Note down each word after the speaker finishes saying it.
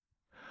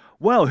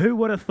Well, who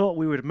would have thought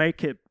we would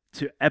make it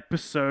to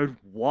episode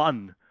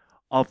 1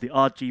 of the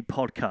RG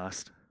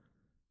podcast?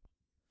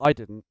 I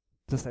didn't,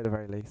 to say the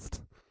very least.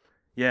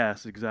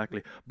 Yes,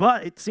 exactly.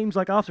 But it seems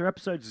like after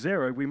episode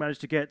 0, we managed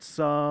to get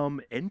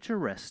some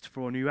interest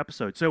for a new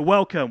episode. So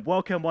welcome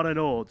one and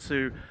all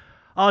to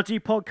RG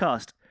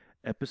podcast,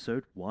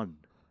 episode 1.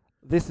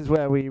 This is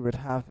where we would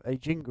have a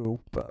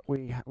jingle, but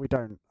we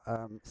don't.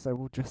 So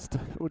we'll just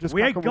We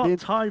crack ain't on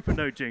with got time for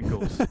no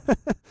jingles.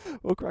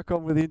 We'll crack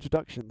on with the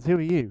introductions. Who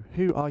are you?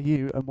 Who are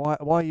you? And why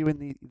are you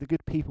in the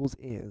good people's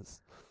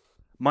ears?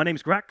 My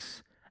name's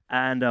Grax,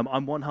 and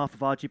I'm one half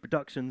of RG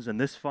Productions, and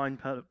this fine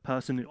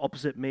person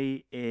opposite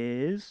me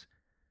is...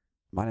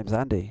 My name's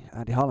Andy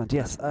Harland.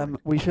 Yes. Right.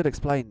 We should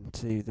explain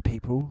to the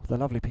people, the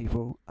lovely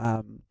people,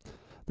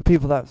 the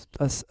people that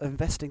are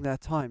investing their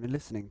time in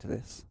listening to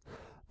this,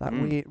 that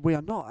we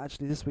are not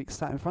actually this week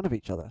sat in front of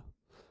each other.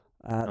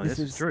 This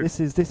is true. This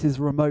is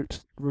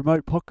remote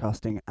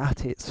podcasting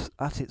at its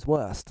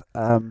worst.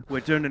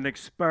 We're doing an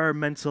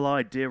experimental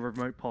idea of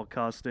remote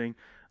podcasting.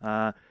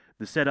 The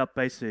setup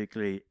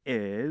basically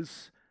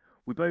is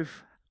we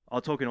both are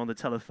talking on the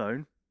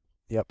telephone.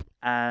 Yep.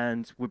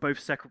 And we're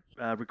both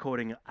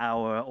recording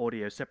our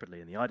audio separately.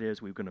 And the idea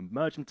is we're going to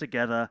merge them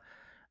together,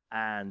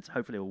 and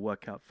hopefully it will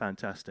work out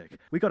fantastic.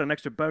 We got an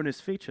extra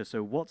bonus feature.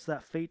 So what's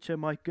that feature,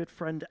 my good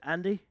friend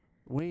Andy?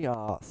 We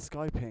are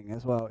Skyping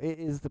as well. It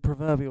is the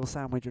proverbial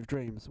sandwich of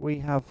dreams. We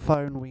have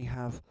phone, we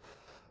have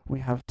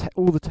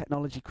all the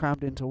technology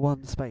crammed into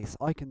one space.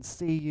 I can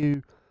see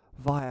you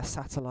via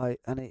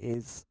satellite, and it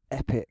is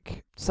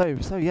epic. So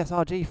yes,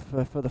 RG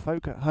for the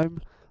folk at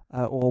home,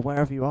 or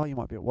wherever you are. You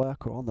might be at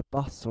work, or on the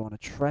bus, or on a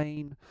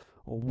train,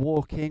 or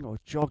walking, or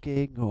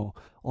jogging, or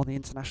on the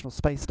International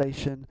Space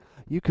Station.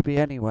 You could be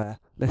anywhere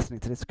listening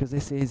to this because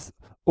this is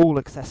all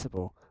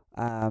accessible.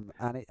 And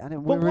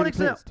we're really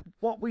pleased.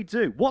 What we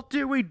do? What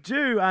do we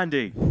do,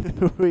 Andy?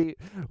 we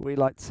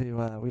like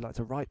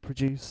to write,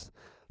 produce,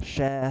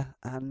 share,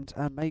 and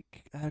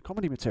make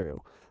comedy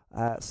material.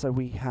 So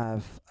we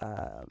have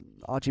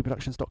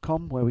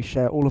rgproductions.com, where we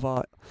share all of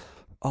our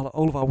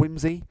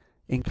whimsy,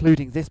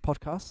 including this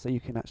podcast. So you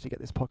can actually get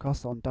this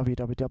podcast on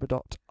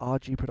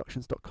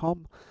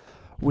www.rgproductions.com.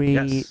 We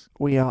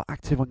are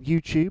active on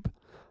YouTube.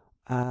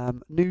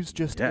 News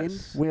just in.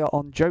 We are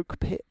on Joke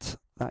Pit.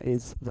 That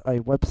is a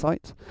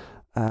website.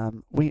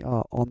 We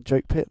are on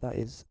Joke Pit. That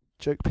is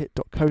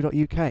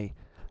jokepit.co.uk.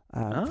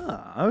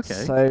 Okay.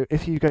 So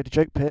if you go to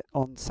Joke Pit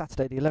on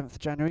Saturday the 11th of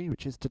January,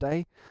 which is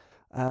today,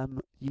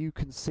 you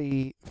can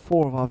see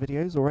 4 of our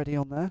videos already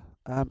on there,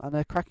 and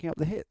they're cracking up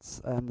the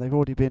hits.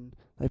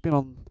 They've been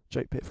on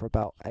Joke Pit for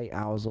about 8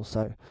 hours or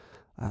so,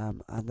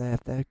 and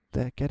they're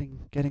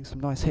getting some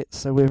nice hits.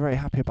 So we're very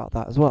happy about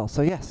that as well.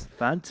 So yes,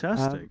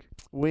 fantastic.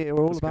 We're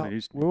all about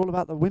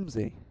the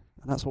whimsy,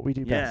 and that's what we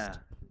do best.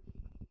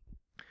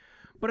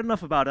 But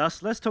enough about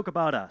us. Let's talk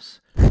about us.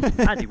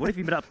 Andy, what have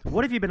you been up?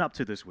 What have you been up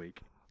to this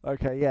week?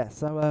 Okay, yeah.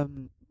 So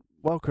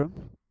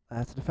welcome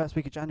to the first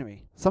week of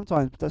January.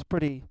 Sometimes that's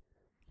pretty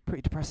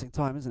depressing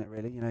time, isn't it?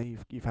 Really, you know,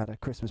 you've had a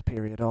Christmas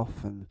period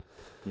off, and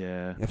you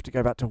have to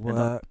go back to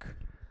work,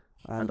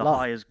 and the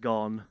high is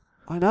gone.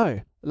 I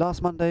know.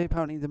 Last Monday,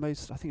 apparently the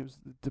most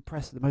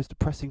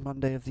depressing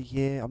Monday of the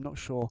year. I'm not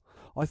sure.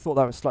 I thought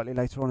that was slightly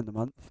later on in the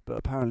month, but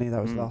apparently that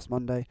was last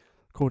Monday,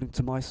 according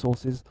to my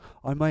sources.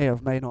 I may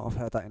not have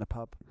heard that in a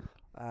pub.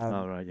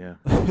 Right, yeah.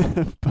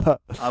 But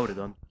I would have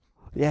done.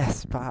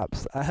 Yes,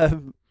 perhaps.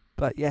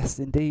 But yes,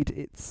 indeed,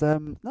 it's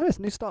it's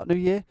a new start, new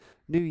year,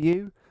 new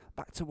you,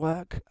 back to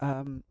work.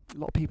 A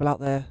lot of people out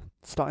there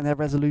starting their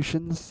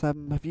resolutions.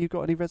 Have you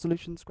got any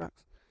resolutions, Grax?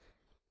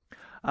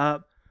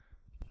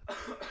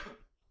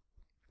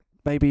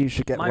 Maybe you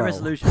should get my well.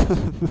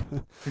 resolutions.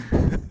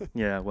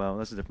 Yeah, well,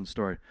 that's a different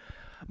story.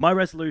 My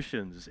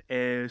resolutions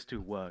is to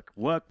work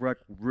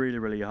really,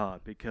 really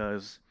hard,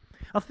 because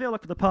I feel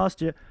like for the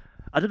past year,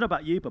 I don't know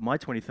about you, but my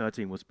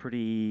 2013 was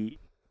pretty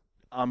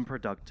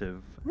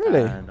unproductive.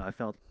 Really? And I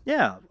feel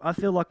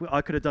like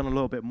I could have done a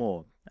little bit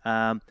more.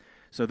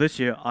 So this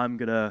year, I'm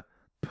going to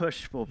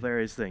push for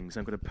various things.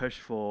 I'm going to push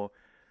for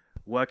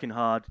working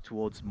hard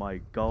towards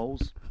my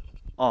goals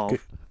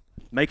of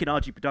making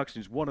RG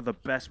Productions one of the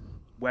best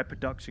web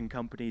production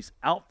companies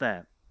out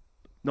there.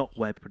 Not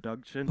web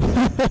production,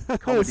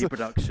 comedy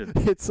production.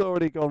 It's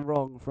already gone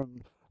wrong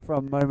from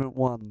moment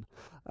one.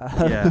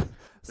 Yeah.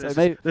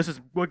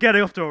 We're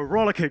getting off to a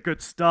rollicking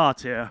good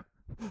start here.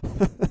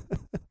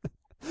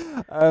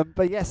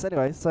 But yes,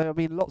 anyway, so I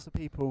mean, lots of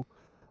people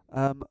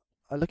are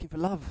looking for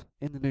love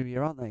in the new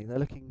year, aren't they? They're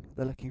looking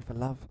for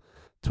love.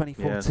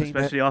 2014. Yes,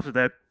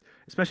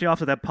 especially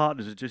after their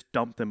partners have just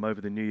dumped them over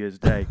the New Year's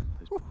Day.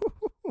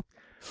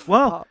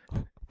 Well,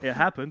 it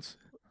happens.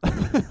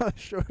 I'm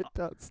sure it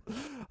does.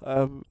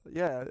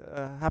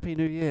 Happy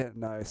New Year.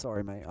 No,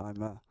 sorry, mate.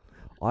 I'm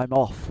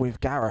off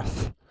with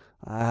Gareth.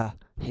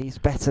 He's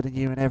better than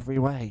you in every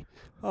way.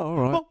 Oh,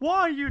 all right. But why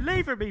are you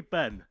leaving me,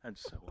 Ben? And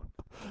so on.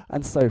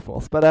 And so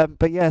forth.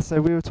 But yeah,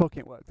 so we were talking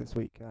at work this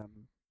week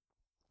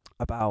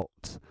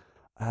about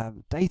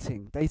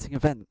dating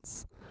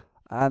events.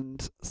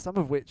 and some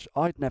of which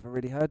I'd never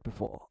really heard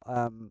before.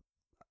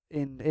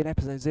 In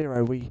episode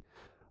 0, we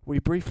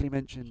briefly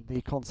mentioned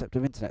the concept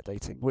of internet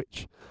dating,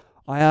 which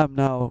I am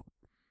now,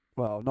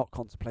 well, not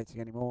contemplating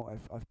anymore.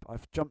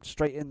 I've jumped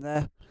straight in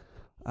there.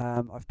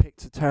 I've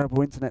picked a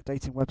terrible internet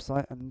dating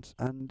website, and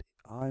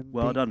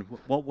Well done.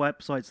 What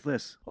website's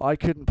this? I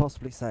couldn't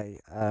possibly say.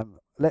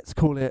 Let's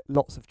call it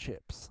Lots of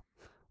Chips.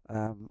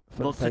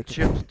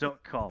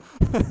 Lotsofchips.com.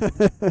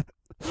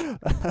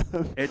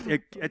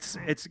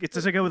 It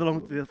doesn't go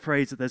along with the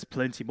phrase that there's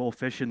plenty more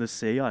fish in the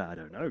sea. I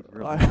don't know.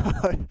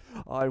 Really.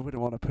 I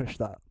wouldn't want to push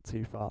that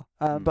too far.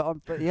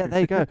 But yeah,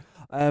 there you go.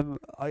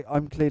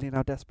 I'm clearly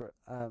now desperate.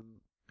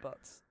 But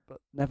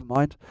never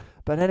mind.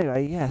 But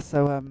anyway, yeah.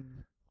 So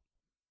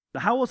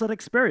How was that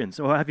experience,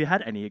 or have you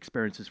had any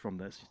experiences from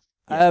this?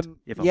 Yet,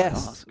 if I may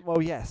yes. ask?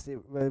 Well, yes.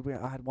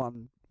 I had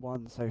one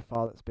so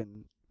far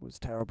was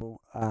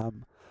terrible.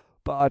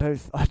 But I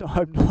don't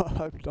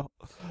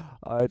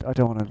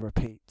want to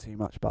repeat too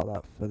much about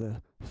that for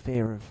the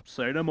fear of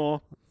Say no more.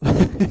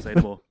 Say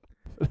no more.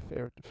 for the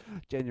fear of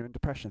genuine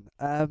depression.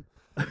 But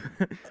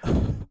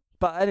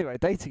anyway,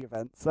 dating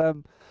events.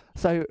 So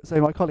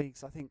my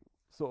colleagues, I think,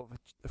 sort of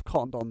have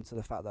cottoned on to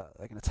the fact that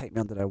they're going to take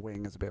me under their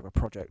wing as a bit of a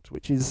project,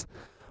 which is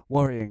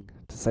worrying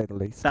to say the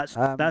least.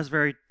 That's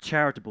very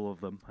charitable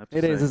of them. I have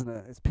to say. It is, isn't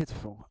it? It's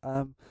pitiful.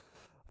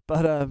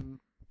 But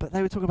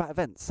they were talking about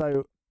events.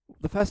 So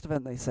the first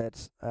event they said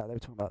they were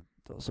talking about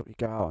sort of you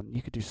go out and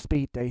you could do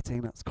speed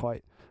dating. That's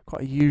quite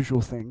a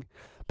usual thing.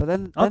 But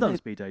then I've done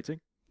speed dating.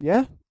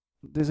 Yeah.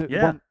 Was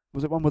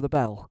it one with a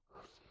bell?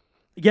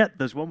 Yeah,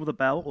 there's one with a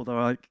bell, although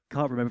I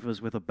can't remember if it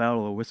was with a bell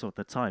or a whistle at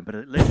the time. But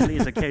it literally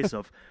is a case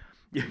of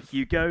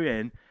you go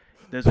in,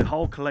 there's a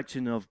whole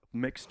collection of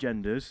mixed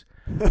genders,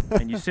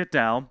 and you sit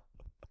down,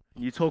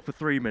 and you talk for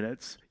 3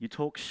 minutes, you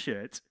talk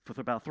shit for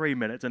about 3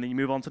 minutes, and then you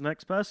move on to the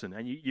next person,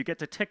 and you get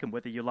to tick them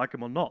whether you like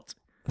them or not.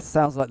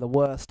 Sounds like the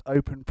worst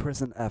open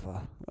prison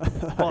ever.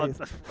 Well,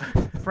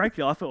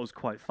 frankly, I thought it was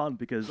quite fun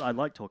because I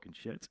like talking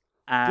shit,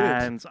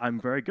 and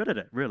I'm very good at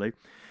it, really.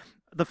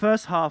 The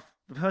first half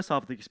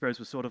of the experience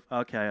was sort of,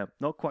 okay, I'm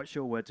not quite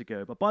sure where to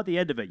go. But by the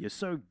end of it, you're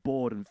so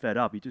bored and fed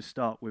up, you just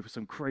start with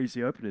some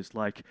crazy openness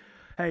like,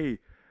 hey,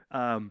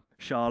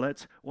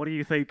 Charlotte, what do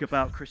you think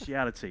about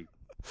Christianity?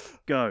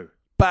 Go.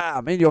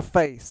 Bam, in your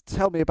face.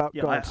 Tell me about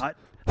God.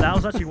 That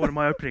was actually one of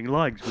my opening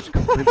lines, which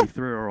completely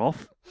threw her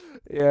off.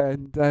 Yeah,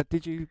 and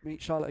did you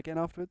meet Charlotte again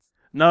afterwards?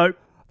 No.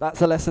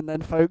 That's a lesson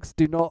then, folks.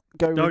 Do not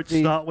go Don't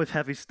start with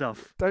heavy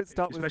stuff. Don't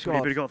start with God. Especially when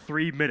you've only got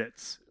 3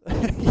 minutes.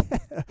 Yeah.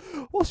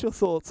 What's your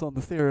thoughts on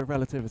the theory of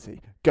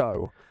relativity?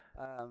 Go.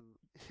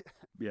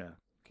 Yeah.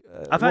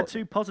 I've had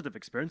 2 positive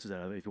experiences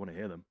out of it, if you want to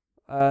hear them.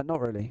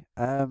 Not really.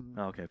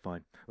 Okay,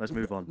 fine. Let's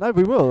move on. No,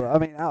 we will. I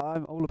mean,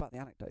 I'm all about the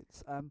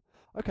anecdotes.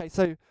 Okay,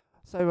 so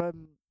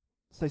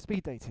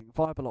speed dating,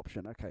 viable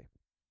option. Okay.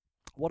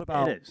 What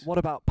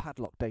about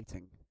padlock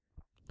dating?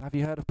 Have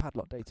you heard of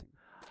padlock dating?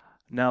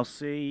 Now,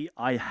 see,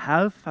 I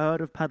have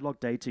heard of padlock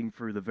dating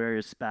through the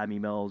various spam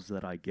emails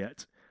that I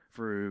get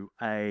through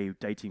a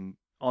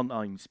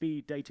online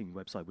speed dating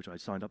website, which I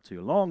signed up to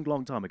a long,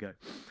 long time ago.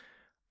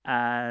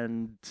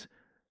 And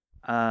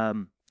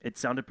it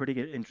sounded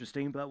pretty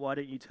interesting, but why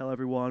don't you tell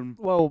everyone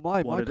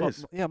what it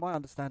is? Yeah, my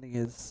understanding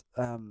is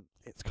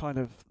it's kind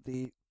of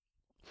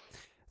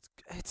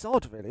it's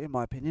odd, really, in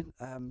my opinion.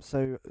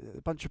 So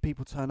a bunch of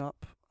people turn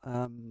up,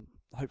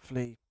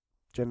 hopefully,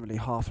 generally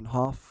half and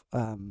half.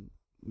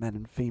 Men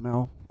and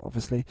female,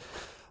 obviously,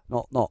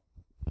 not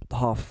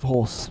half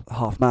horse,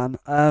 half man,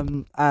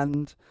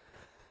 and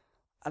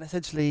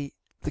essentially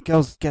the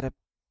girls get a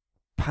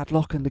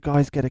padlock and the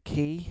guys get a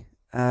key.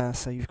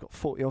 So you've got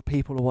 40-odd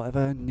people or whatever,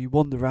 and you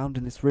wander around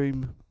in this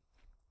room,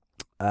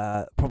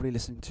 probably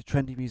listening to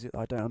trendy music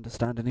that I don't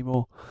understand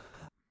anymore.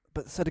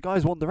 But so the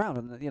guys wander around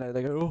and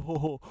they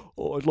go,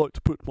 oh, I'd like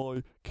to put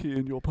my key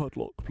in your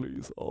padlock,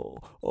 please. Oh,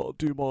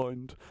 do you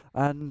mind?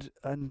 And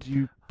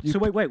you. So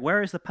wait,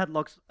 where is the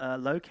padlocks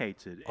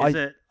located?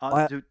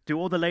 Do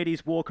all the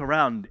ladies walk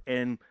around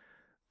in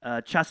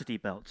chastity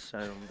belts?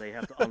 So they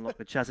have to unlock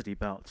the chastity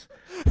belts.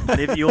 And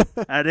if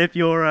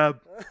your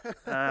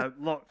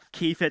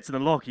key fits in the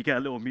lock, you get a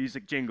little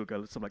music jingle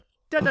go, something like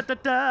da da da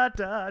da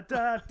da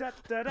da da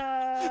da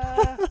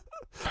da.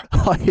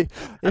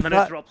 And then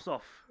it drops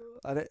off.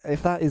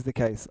 If that is the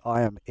case,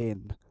 I am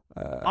in.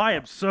 I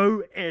am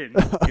so in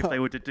if they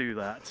were to do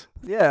that.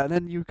 Yeah, and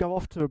then you go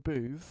off to a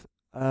booth,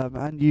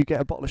 and you get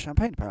a bottle of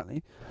champagne.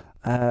 Apparently,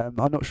 I'm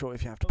not sure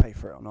if you have to pay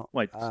for it or not.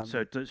 Wait,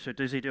 so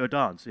does he do a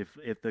dance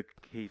if the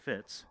key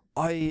fits?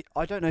 I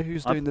don't know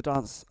who's doing the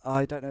dance.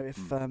 I don't know if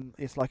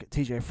it's like at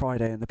TGI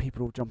Friday and the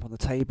people all jump on the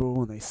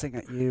table and they sing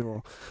at you,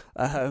 or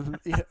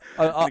happy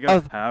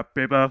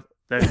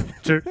birthday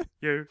to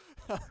you.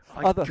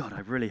 God, I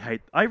really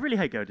hate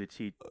going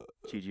to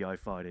TGI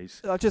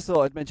Fridays. I just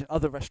thought I'd mention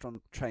other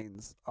restaurant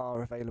chains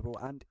are available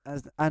and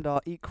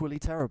are equally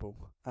terrible.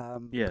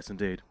 Yes,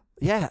 indeed.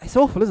 Yeah, it's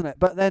awful, isn't it?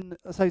 But then,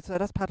 so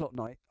that's padlock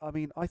night. I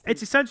mean, I think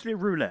it's essentially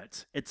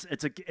roulette. It's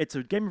a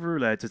game of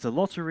roulette. It's a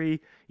lottery.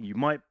 You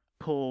might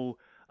pull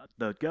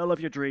the girl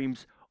of your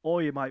dreams,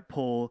 or you might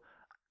pull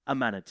a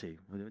manatee.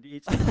 You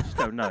just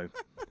don't know.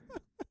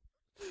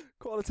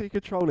 Quality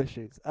control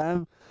issues.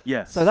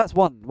 Yes. So that's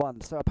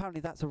one. So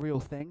apparently that's a real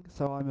thing.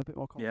 So I'm a bit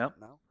more Yeah.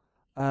 confident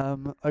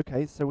now.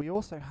 Okay. So we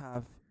also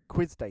have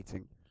quiz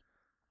dating.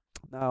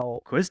 Now,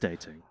 Quiz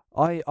dating.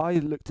 I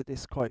looked at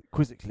this quite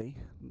quizzically,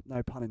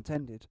 no pun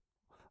intended.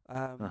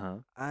 Uh-huh.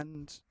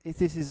 And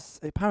this is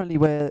apparently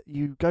where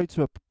you go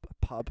to a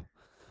pub.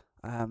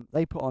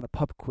 They put on a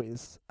pub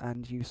quiz,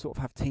 and you sort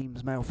of have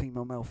teams, male,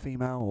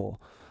 female,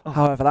 or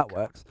however that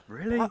works.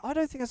 Really? I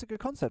don't think that's a good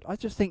concept. I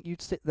just think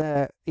you'd sit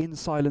there in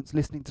silence,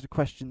 listening to the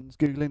questions,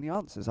 googling the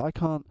answers. I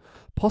can't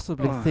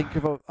possibly think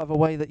of a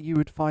way that you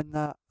would find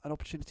that an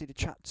opportunity to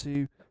chat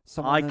to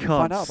someone and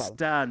find out about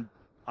them.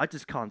 I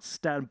just can't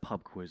stand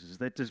pub quizzes.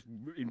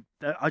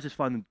 I just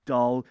find them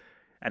dull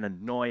and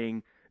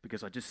annoying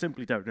because I just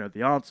simply don't know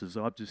the answers.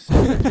 So I'm just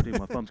sitting there twiddling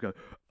my thumbs, go,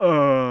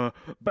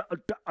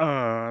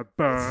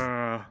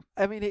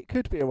 I mean, it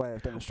could be a way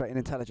of demonstrating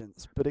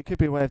intelligence, but it could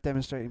be a way of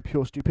demonstrating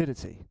pure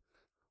stupidity.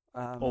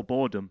 Or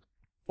boredom.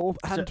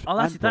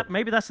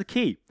 Maybe that's the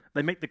key.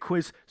 They make the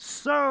quiz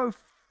so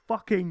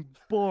fucking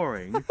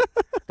boring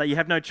that you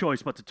have no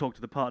choice but to talk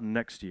to the partner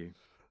next to you.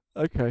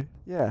 Okay,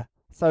 yeah.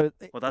 So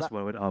that's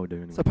what I would do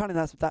anyway. So apparently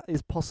that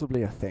is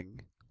possibly a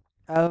thing.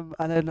 And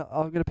then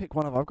I'm going to pick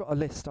one of. I've got a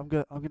list. I'm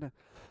going to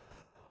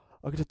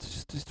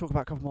just talk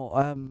about a couple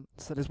more.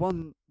 So there's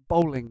one,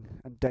 bowling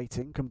and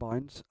dating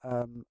combined.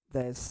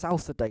 There's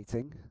salsa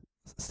dating,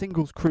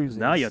 singles cruises.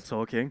 Now you're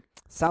talking.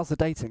 Salsa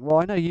dating.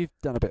 Well, I know you've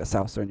done a bit of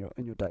salsa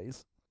in your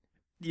days.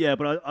 Yeah,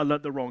 but I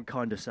learned the wrong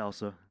kind of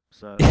salsa.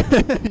 So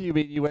you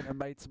mean you went and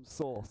made some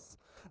sauce?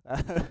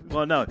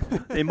 Well, no.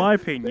 In my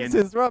opinion, this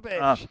is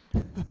rubbish.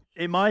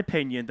 In my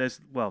opinion,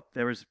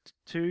 there is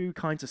two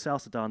kinds of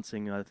salsa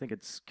dancing. I think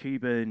it's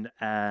Cuban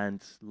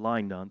and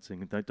line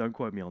dancing. Don't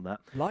quote me on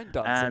that. Line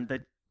dancing. And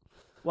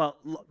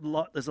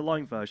there's a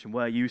line version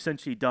where you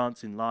essentially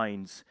dance in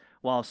lines,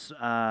 whilst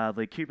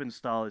the Cuban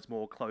style is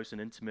more close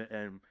and intimate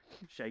and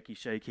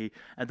shaky,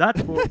 and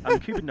that's more.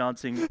 Cuban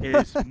dancing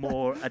is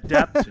more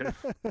adaptive.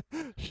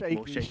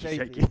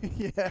 shaky.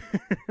 Yeah.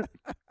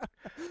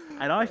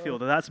 And I feel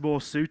that's more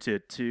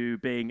suited to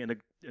being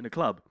in a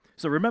club.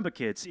 So remember,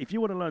 kids, if you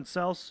want to learn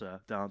salsa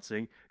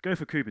dancing, go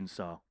for Cuban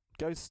style.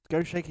 Go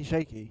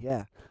shaky.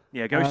 Yeah.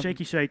 Yeah, go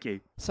shaky.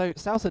 So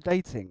salsa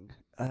dating.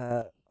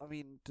 I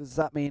mean, does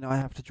that mean I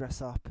have to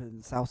dress up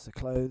in salsa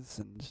clothes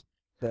and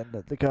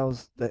then the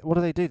girls? What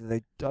do they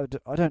do?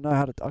 I don't know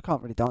how to. I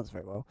can't really dance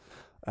very well.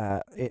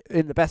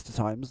 In the best of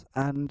times,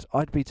 and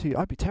I'd be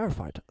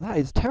terrified. That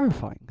is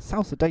terrifying.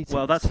 Salsa dating.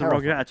 Well, that's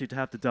terrifying. the wrong attitude to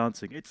have to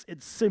dancing. It's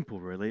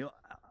simple, really.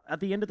 At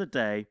the end of the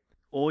day,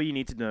 all you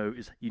need to know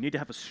is you need to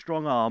have a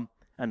strong arm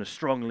and a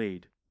strong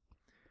lead.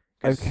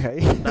 Okay.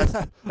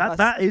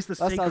 That is the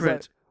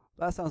secret.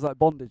 That sounds like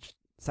bondage.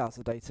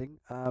 Salsa dating.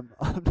 I'm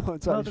not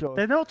entirely sure.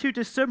 They're not too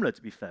dissimilar,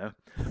 to be fair.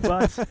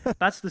 But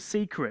that's the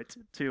secret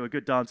to a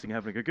good dancing,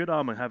 having a good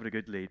arm and having a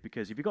good lead.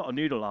 Because if you've got a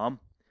noodle arm,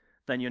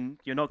 then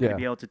you're not going to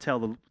be able to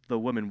tell the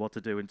woman what to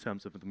do in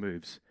terms of the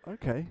moves.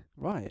 Okay,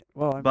 right.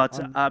 Well,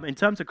 in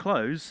terms of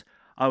clothes,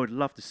 I would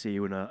love to see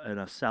you in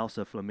a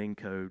salsa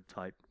flamenco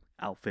type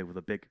outfit with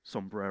a big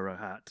sombrero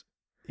hat.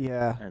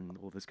 Yeah. And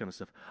all this kind of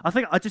stuff.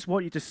 I just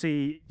want you to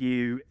see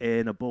you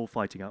in a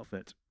bullfighting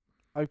outfit.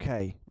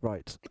 Okay,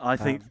 right. I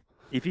think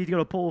if you've got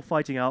a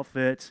bullfighting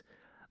outfit,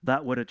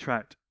 that would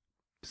attract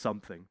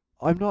something.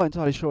 I'm not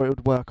entirely sure it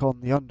would work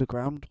on the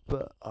underground,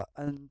 but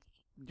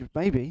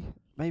maybe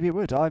it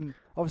would. I'm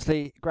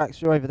obviously, Grax,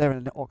 you're over there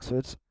in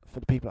Oxford for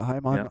the people at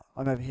home.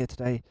 I'm over here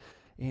today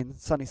in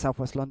sunny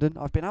southwest London.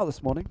 I've been out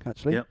this morning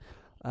actually. Yep.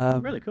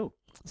 Really cool.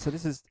 So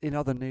this is in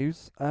other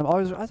news. I'm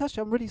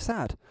really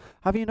sad.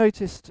 Have you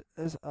noticed?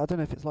 I don't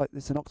know if it's like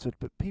this in Oxford,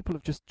 but people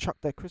have just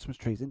chucked their Christmas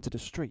trees into the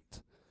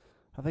street.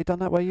 Have they done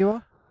that where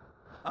you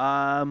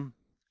are?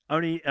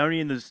 Only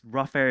in this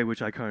rough area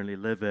which I currently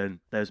live in,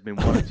 there's been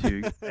one or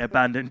two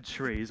abandoned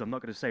trees. I'm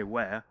not going to say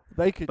where.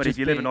 But if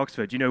you live in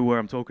Oxford, you know where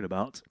I'm talking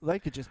about. They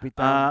could just be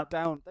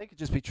down. They could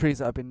just be trees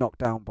that have been knocked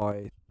down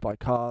by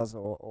cars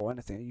or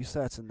anything. Are you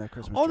certain they're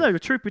Christmas trees? No, the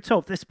truth be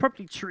told, there's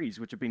probably trees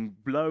which have been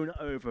blown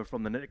over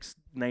from the next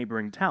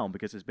neighbouring town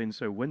because it's been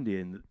so windy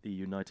in the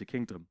United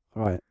Kingdom.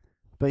 Right.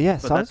 But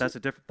yes, that's a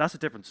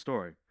different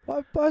story.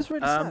 But it's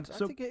really sad. I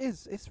think it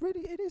is.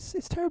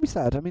 It's terribly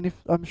sad. I mean,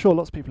 I'm sure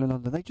lots of people in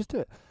London, they just do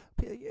it.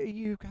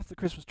 You have the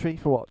Christmas tree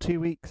for 2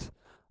 weeks,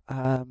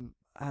 and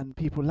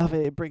people love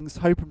it. It brings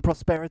hope and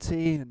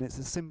prosperity, and it's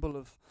a symbol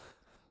of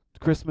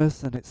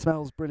Christmas, and it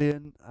smells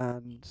brilliant,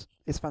 and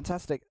it's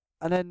fantastic.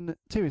 And then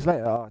 2 weeks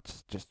later,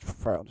 just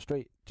throw it on the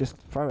street. Just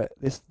throw it.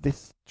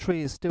 This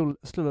tree is still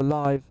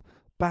alive.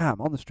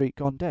 Bam, on the street,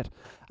 gone dead.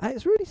 And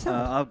it's really sad.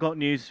 I've got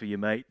news for you,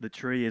 mate. The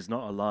tree is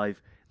not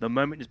alive. The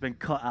moment it's been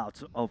cut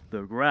out of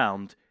the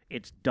ground,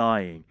 it's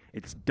dying.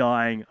 It's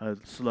dying a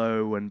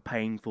slow and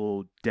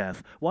painful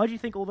death. Why do you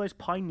think all those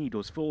pine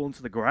needles fall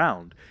into the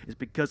ground? It's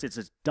because it's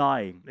just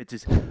dying. It's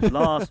its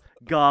last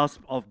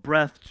gasp of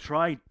breath,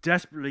 trying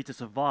desperately to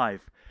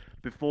survive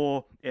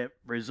before it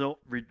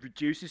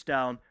reduces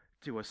down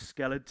to a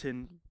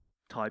skeleton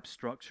type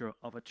structure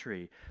of a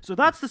tree. So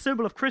that's the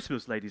symbol of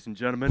Christmas, ladies and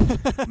gentlemen,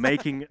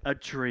 making a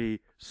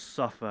tree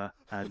suffer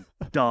and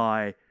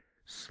die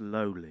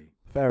slowly.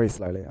 Very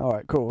slowly. All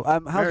right, cool.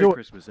 How's Merry your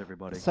Christmas,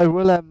 everybody. So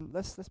we'll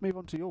let's move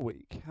on to your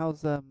week.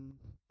 How's the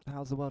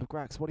world of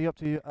Grax? What are you up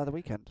to the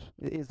weekend?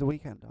 It is the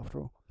weekend after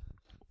all.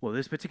 Well,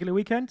 this particular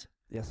weekend?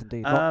 Yes,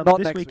 indeed. Not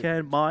this next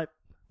weekend,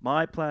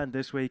 my plan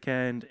this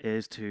weekend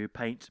is to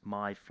paint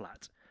my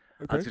flat.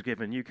 Okay. I'm just give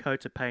it a new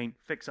coat of paint,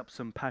 fix up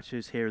some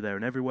patches here, there,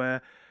 and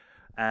everywhere,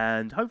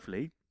 and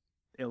hopefully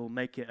it'll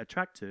make it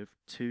attractive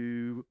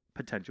to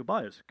potential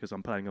buyers because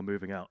I'm planning on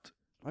moving out.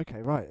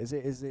 Okay, right. Is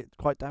it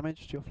quite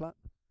damaged, your flat?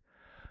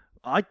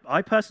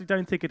 I personally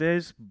don't think it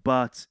is,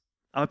 but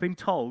I've been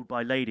told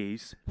by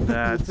ladies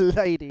that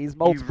Ladies,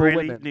 multiple you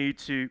really women. need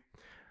to.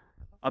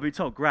 I've been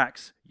told,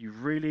 Grax, you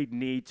really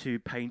need to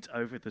paint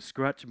over the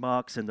scratch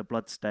marks and the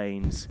blood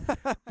stains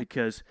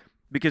because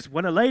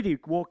when a lady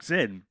walks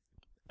in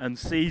and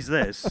sees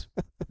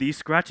these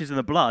scratches in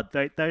the blood,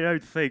 they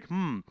don't think,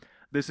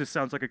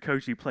 sounds like a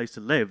cozy place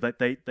to live.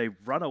 They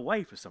run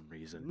away for some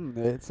reason.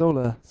 It's all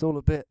a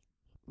bit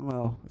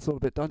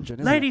dungeon,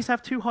 isn't Ladies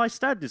have too high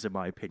standards, in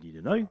my opinion.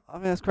 You know. it? I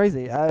mean, that's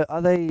crazy.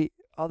 Are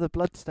the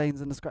blood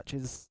stains and the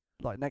scratches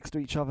like next to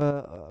each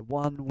other,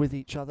 one with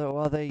each other,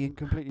 or are they in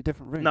completely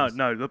different rooms?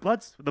 No. The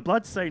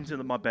blood stains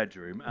in my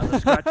bedroom, and the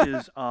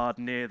scratches are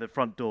near the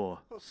front door.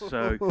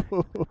 So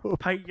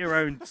paint your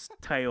own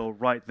tail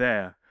right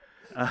there.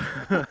 But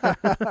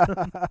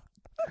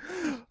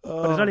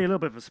there's only a little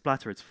bit of a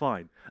splatter. It's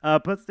fine.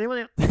 But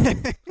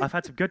I've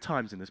had some good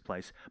times in this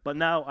place. But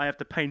now I have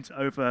to paint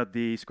over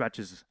the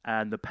scratches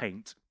and the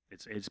paint.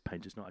 It's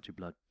paint. It's not actually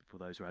blood. For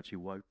those who actually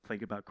won't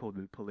think about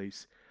calling the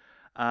police.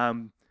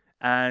 And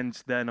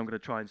then I'm going to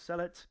try and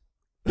sell it.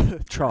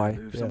 Move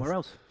somewhere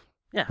else.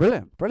 Yeah.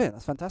 Brilliant.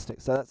 That's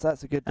fantastic. So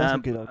that's a good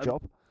old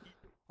job.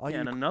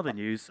 And another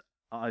news,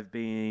 I've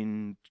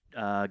been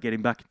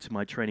getting back into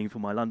my training for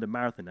my London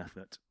Marathon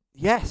effort.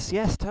 Yes.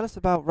 Tell us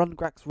about Run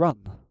Grax Run.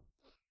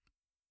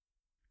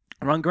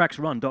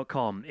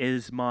 RunGraxRun.com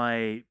is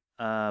my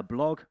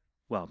blog.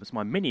 Well, it's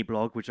my mini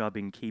blog, which I've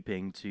been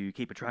keeping to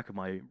keep a track of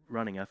my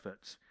running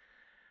efforts.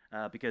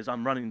 Because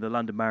I'm running the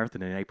London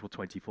Marathon in April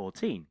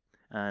 2014.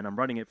 And I'm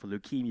running it for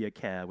Leukemia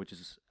Care, which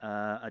is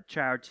a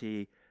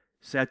charity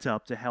set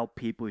up to help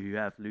people who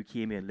have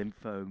leukemia and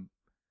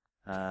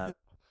lymphoma.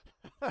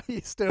 You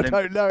still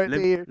don't know it,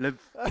 do you?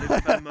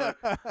 Lymphoma.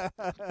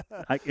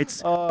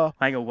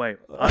 Hang on, wait.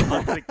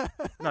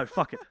 No,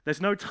 fuck it.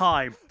 There's no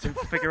time to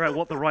figure out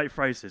what the right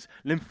phrase is.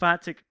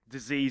 Lymphatic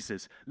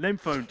diseases,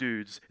 lymphome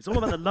dudes. It's all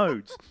about the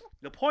loads.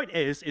 The point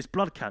is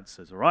blood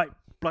cancers, all right?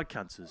 Blood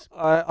cancers.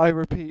 I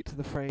repeat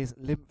the phrase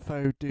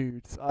lympho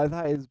dudes.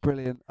 That is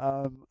brilliant.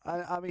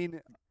 I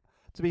mean,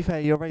 to be fair,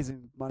 you're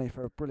raising money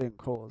for a brilliant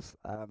cause.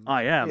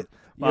 I am,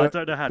 but I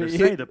don't know how to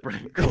say the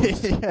brilliant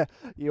cause. Yeah,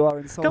 you are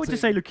insulting. Can't we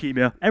just say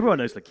leukemia? Everyone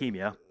knows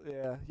leukemia.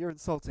 Yeah, you're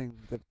insulting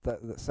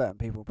the certain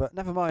people, but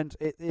never mind.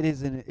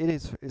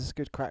 It's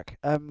good crack.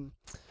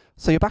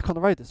 So you're back on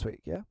the road this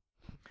week, yeah?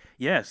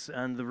 Yes,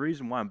 and the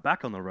reason why I'm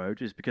back on the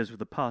road is because for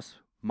the past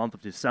month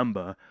of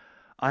December,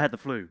 I had the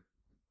flu.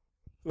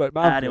 Like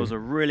man and flu. It was a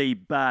really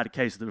bad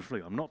case of the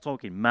flu. I'm not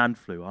talking man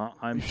flu.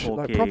 I'm talking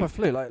like proper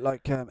flu,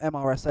 like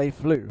MRSA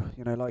flu.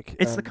 You know, like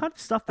it's the kind of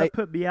stuff that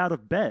put me out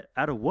of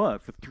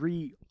work for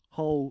 3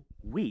 whole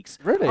weeks.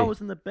 Really? I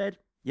was in the bed.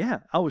 Yeah,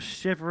 I was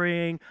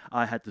shivering.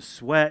 I had the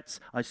sweats.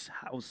 I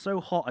was so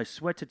hot. I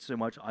sweated so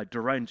much. I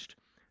drenched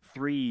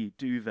 3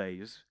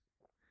 duvets.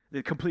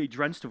 They completely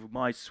drenched with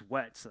my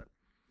sweats.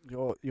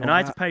 And I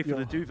had to pay for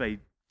the duvet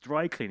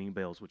dry cleaning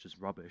bills, which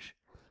is rubbish.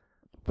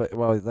 But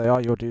well, they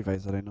are your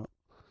duvets, are they not?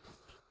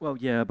 Well,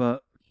 yeah,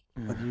 but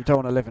and you don't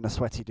want to live in a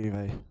sweaty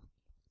duvet.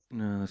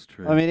 No, that's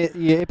true. I mean,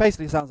 it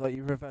basically sounds like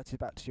you reverted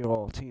back to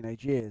your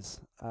teenage years.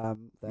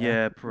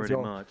 Yeah, pretty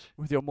much.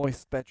 With your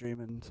moist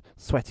bedroom and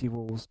sweaty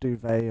walls,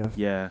 duvet of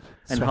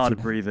and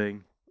hard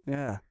breathing.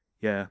 Yeah,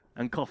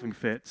 and coughing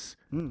fits,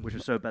 which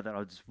was so bad that I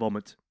would just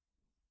vomit,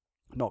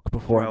 knock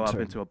before throw up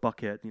into a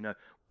bucket, you know.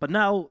 But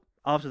now,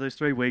 after those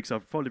 3 weeks,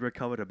 I've fully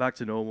recovered, I'm back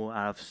to normal, and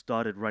I've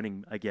started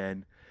running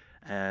again.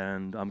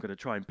 And I'm going to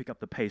try and pick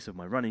up the pace of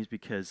my runnings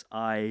because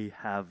I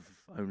have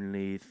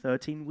only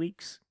 13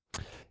 weeks.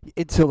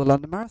 Until the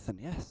London Marathon,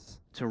 yes.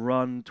 To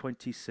run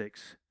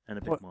 26 and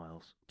a bit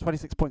miles.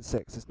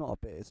 26.6. It's not a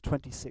bit. It's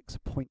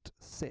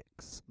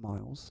 26.6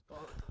 miles.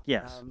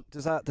 Yes.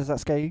 Does that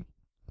scare you?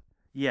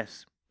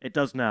 Yes, it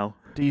does now.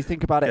 Do you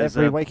think about it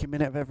every waking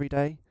minute of every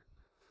day?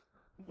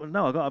 Well,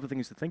 no, I've got other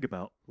things to think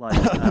about,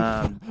 like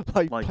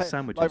like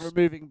sandwiches. Like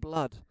removing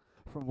blood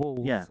from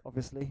walls, yeah.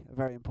 Obviously,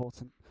 very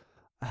important.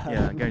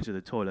 Yeah, and going to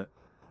the toilet.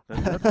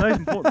 Those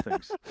important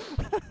things.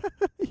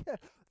 Yeah,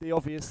 the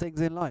obvious things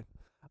in life.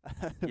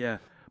 Yeah,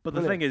 but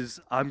the thing is,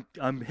 I'm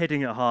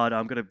hitting it hard.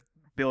 I'm going to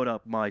build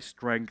up my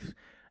strength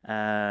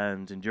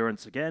and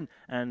endurance again.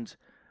 And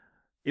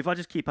if I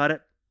just keep at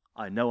it,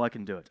 I know I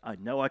can do it. I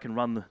know I can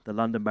run the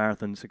London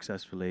Marathon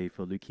successfully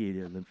for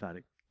leukemia and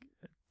lymphatic.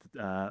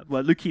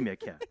 Leukemia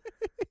care.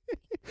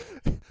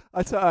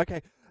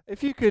 Okay.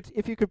 If you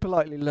could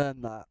politely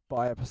learn that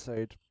by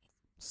episode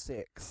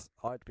 6,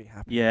 I'd be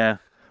happy. Yeah.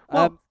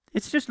 Well, Um,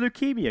 it's just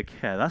leukemia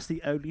care. That's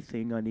the only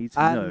thing I need to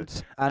know. and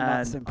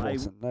that's And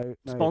important. No,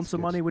 it's Sponsor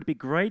good. money would be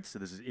great. So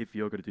this is if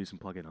you're going to do some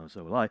plug-in,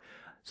 so will I.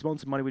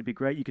 Sponsor money would be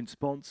great. You can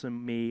sponsor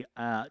me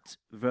at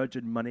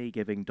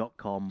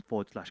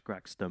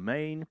virginmoneygiving.com/Grax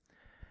domain,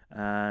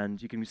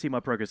 and you can see my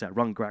progress at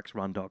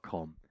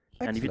rungraxrun.com.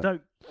 And if you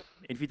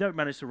don't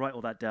manage to write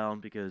all that down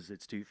because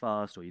it's too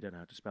fast or you don't know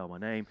how to spell my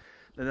name,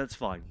 then that's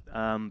fine.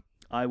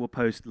 I will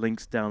post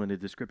links down in the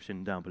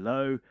description down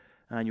below,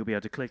 and you'll be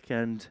able to click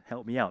and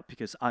help me out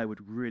because I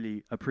would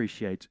really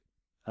appreciate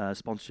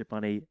sponsorship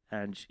money,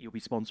 and you'll be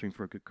sponsoring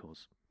for a good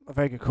cause. A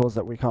very good cause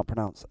that we can't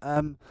pronounce.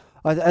 As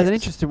an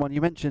interesting one,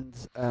 you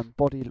mentioned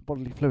bodily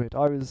fluid.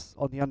 I was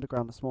on the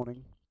underground this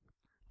morning,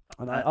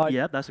 and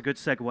Yeah, that's a good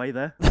segue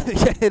there.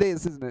 yeah, it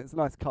is, isn't it? It's a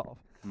nice cut off.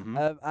 Hmm.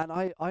 And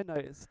I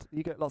noticed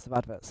you get lots of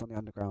adverts on the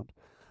underground,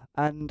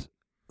 and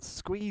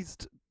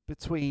squeezed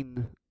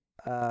between,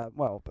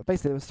 but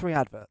basically there was 3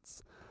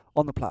 adverts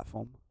on the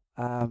platform,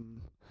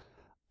 and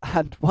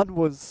one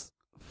was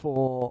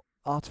for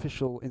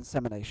artificial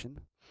insemination.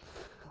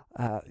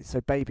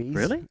 So babies.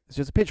 Really? It's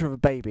just a picture of a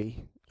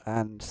baby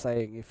and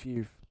saying if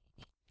you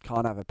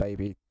can't have a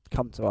baby,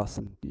 come to us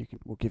and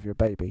we'll give you a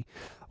baby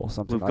or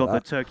something We've like got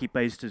that. the turkey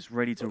basters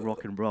ready to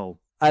rock and roll.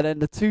 And then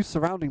the 2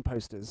 surrounding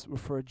posters were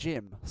for a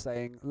gym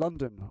saying,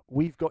 London,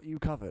 we've got you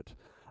covered.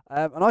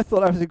 And I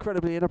thought that was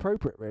incredibly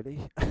inappropriate, really.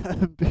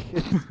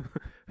 Because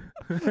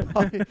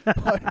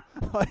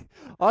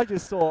I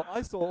just saw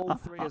all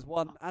 3 as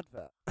one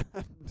advert.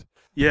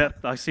 Yeah,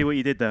 I see what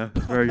you did there.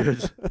 Very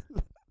good.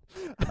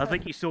 I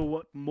think you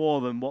saw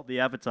more than what the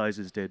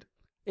advertisers did.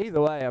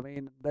 Either way, I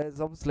mean, there's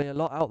obviously a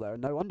lot out there,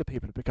 and no wonder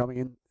people are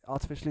becoming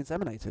artificially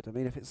inseminated. I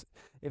mean, if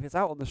it's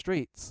out on the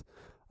streets,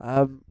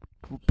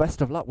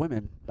 best of luck,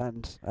 women.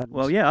 And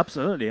Well, yeah,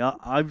 absolutely.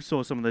 I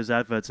saw some of those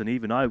adverts, and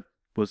even I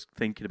was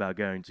thinking about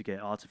going to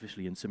get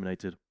artificially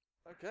inseminated.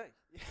 okay,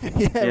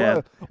 yeah, Yeah.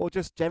 well, or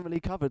just generally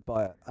covered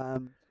by it.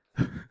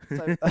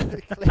 So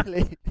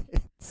clearly,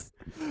 it's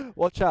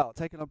watch out,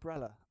 take an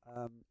umbrella.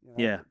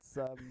 Yeah.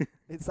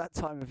 It's that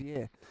time of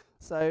year.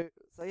 So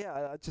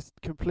yeah, I just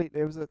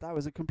completely. That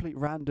was a complete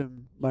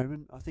random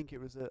moment. I think it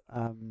was at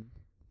I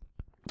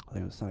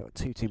think it was something like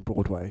Tooting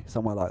Broadway,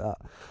 somewhere like that,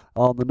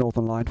 on the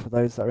Northern Line. For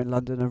those that are in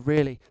London,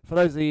 for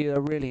those of you that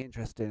are really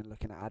interested in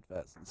looking at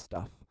adverts and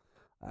stuff,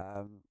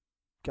 go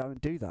and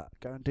do that.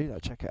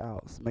 Check it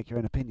out. Make your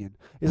own opinion.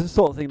 It's the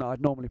sort of thing that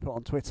I'd normally put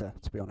on Twitter,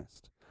 to be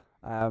honest.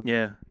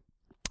 Yeah.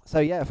 So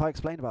yeah, if I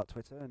explain about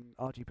Twitter and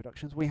RG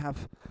Productions, we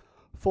have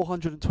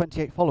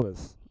 428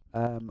 followers,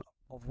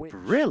 of which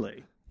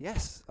Really?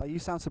 yes, you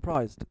sound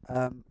surprised.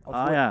 I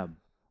am.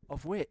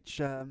 Of which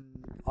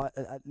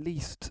at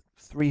least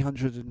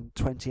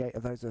 328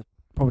 of those are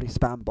probably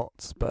spam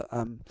bots, but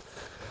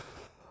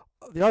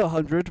the other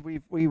 100 we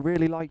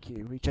really like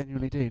you. We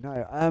genuinely do.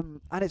 No,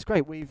 and it's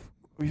great. We're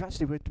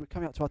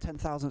coming up to our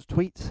 10,000th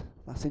tweet.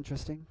 That's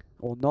interesting,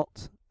 or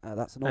not?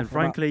 That's an awful And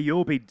frankly,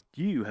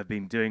 you have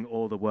been doing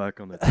all the work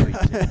on the amount.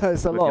 tweeting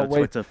It's a with lot your of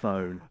Twitter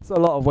phone. It's a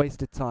lot of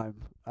wasted time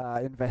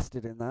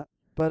invested in that.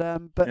 But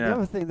the Yeah.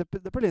 other thing, the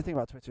brilliant thing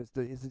about Twitter is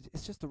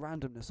it's just the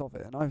randomness of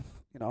it. And I've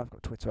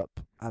got Twitter up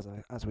as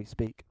we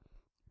speak,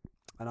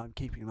 and I'm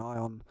keeping an eye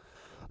on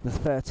the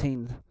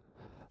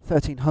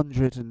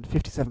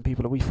 1,357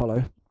 people that we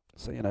follow.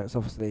 So it's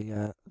obviously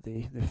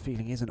the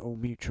feeling isn't all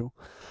mutual,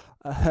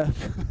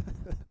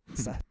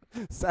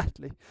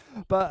 sadly.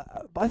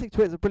 But I think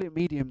Twitter's a brilliant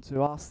medium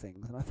to ask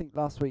things, and I think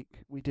last week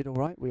we did all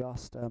right. We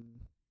asked the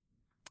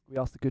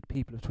good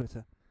people of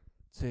Twitter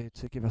to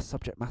give us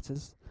subject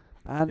matters.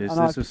 Is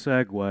this a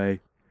segue?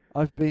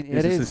 I've been.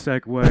 Is It this is. a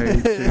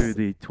segue to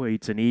the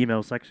tweets and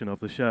email section of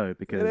the show?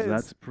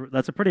 Because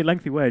that's a pretty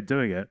lengthy way of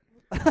doing it.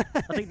 I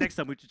think next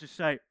time we should just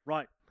say,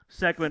 right,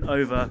 segment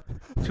over,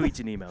 tweets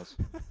and emails.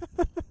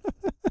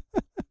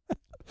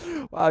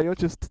 Wow, you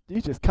just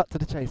cut to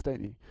the chase,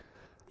 don't you?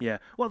 Yeah.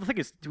 Well, the thing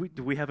is,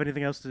 do we have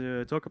anything else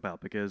to talk about?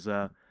 Because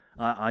I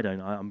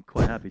don't. I'm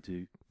quite happy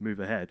to move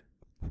ahead.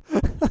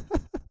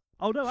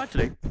 Oh no,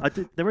 actually,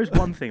 there is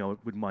one thing I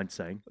wouldn't mind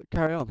saying.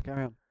 Carry on.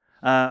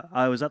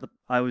 I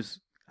was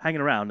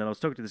hanging around and I was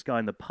talking to this guy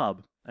in the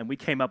pub, and we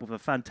came up with a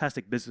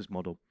fantastic business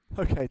model.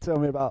 Okay, tell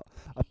me about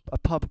a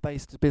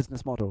pub-based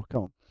business model.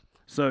 Come on.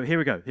 So here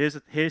we go. Here's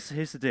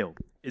the deal.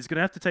 It's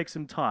gonna have to take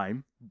some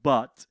time,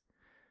 but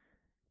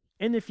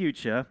in the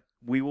future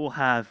we will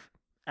have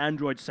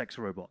Android sex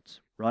robots,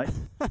 right?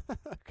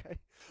 Okay.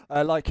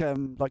 Like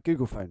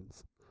Google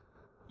phones.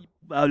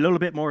 A little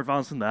bit more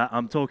advanced than that.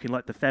 I'm talking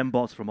like the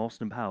fembots from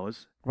Austin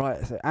Powers.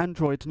 Right. So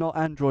Android, not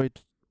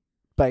Android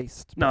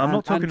based. No, I'm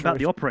not talking about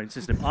the operating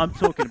system. I'm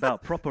talking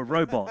about proper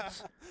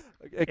robots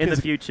in the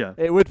future.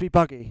 It would be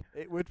buggy.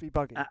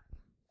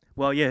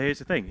 Well, yeah, here's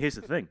the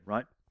thing,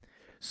 right?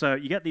 So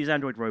you get these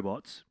Android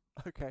robots,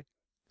 Okay.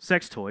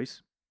 sex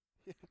toys,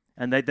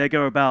 and they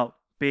go about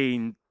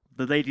being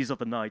the ladies of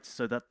the night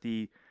so that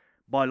the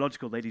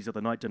biological ladies of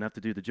the night don't have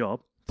to do the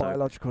job.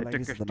 Biological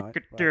ladies of the night.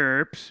 Right.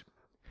 Derps.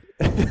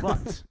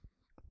 But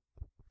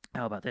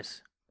How about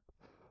this?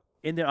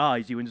 In their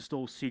eyes, you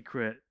install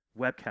secret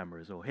web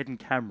cameras or hidden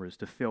cameras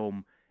to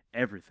film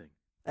everything.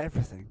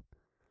 Everything.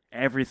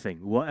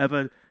 Everything.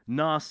 Whatever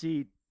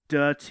nasty,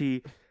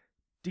 dirty,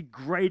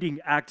 degrading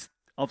act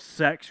of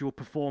sexual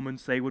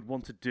performance they would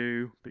want to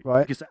do.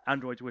 Right. Because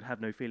androids would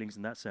have no feelings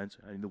in that sense,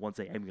 I mean, the ones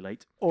they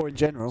emulate. Or in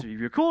general. So you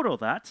record all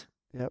that.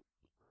 Yep.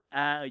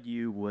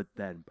 You would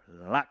then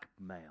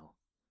blackmail.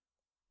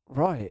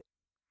 Right.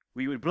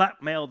 We would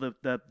blackmail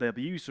the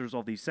users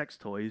of these sex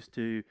toys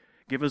to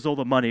give us all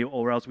the money,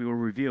 or else we will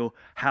reveal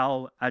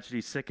how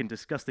actually sick and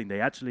disgusting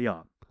they actually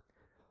are.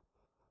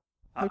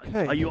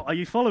 Okay. Are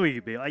you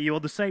following me? Are you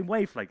on the same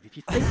wavelength? If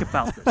you think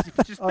about this, if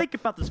you just think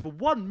about this for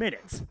 1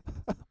 minute,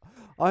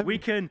 we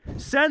can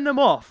send them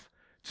off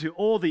to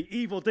all the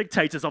evil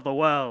dictators of the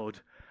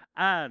world,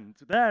 and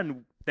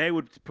then they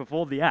would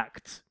perform the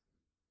act,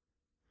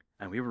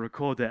 and we would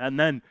record it, and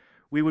then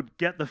we would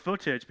get the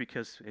footage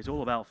because it's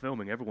all about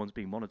filming. Everyone's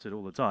being monitored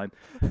all the time.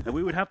 And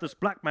we would have this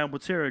blackmail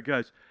material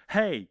goes,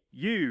 hey,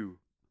 you,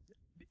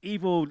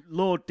 evil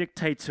lord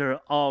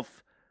dictator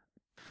of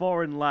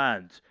foreign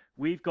land,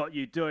 we've got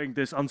you doing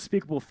this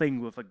unspeakable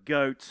thing with a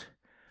goat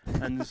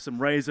and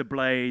some razor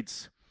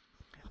blades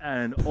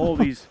and all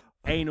these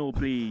anal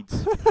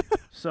bleeds.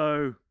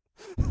 So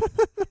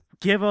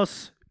give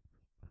us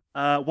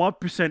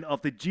 1%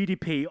 of the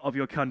GDP of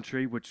your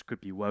country, which could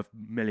be worth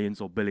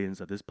millions or billions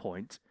at this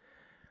point.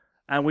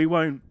 And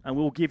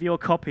we'll give you a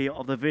copy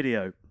of the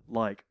video,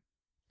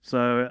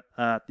 So,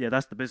 yeah,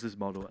 that's the business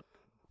model.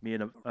 Me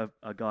and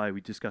a guy we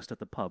discussed at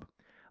the pub.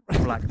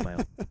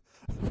 Blackmail.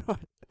 Right.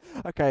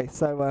 Okay,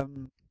 so,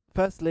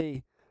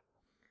 firstly,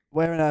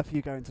 where on earth are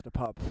you going to the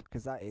pub?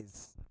 Because that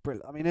is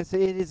brilliant. I mean, it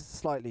is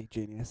slightly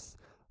genius.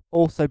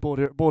 Also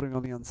bordering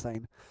on the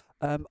insane.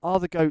 Are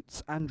the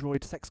goats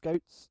android sex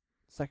goats?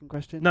 Second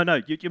question.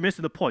 No, you're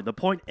missing the point. The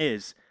point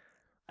is,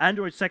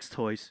 android sex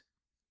toys.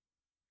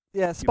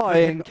 Yeah, You put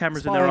spying. hidden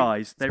cameras in their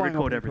eyes. They spying on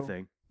record people.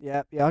 everything.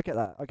 Yeah, I get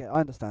that. Okay, I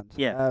understand.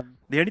 Yeah.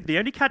 The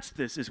only catch to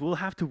this is we'll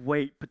have to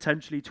wait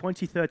potentially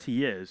 20, 30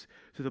 years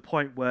to the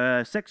point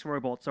where sex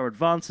robots are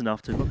advanced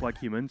enough to look like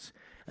humans,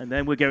 and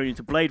then we're going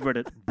into Blade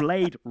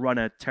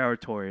Runner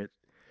territory.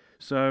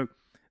 So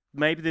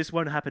maybe this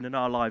won't happen in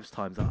our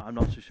lifetimes. I'm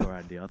not so sure,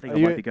 Andy. I think I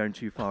might be going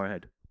too far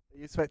ahead. Are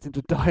you expecting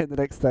to die in the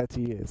next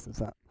 30 years? Is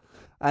that?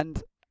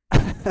 And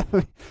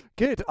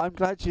good. I'm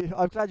glad you've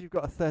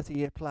got a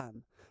 30-year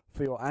plan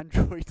for your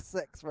android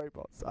sex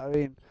robots. I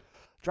mean,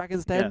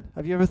 Dragon's Den. Yeah.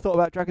 Have you ever thought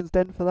about Dragon's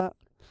Den for that?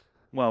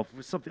 Well,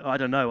 for something I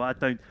don't know. I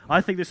think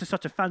this is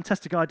such a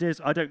fantastic idea.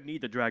 I don't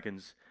need the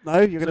dragons. No,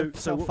 you're going to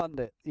So self-fund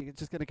it. You're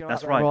just going to go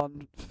That's out there right.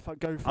 on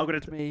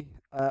GoFundMe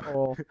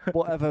or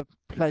whatever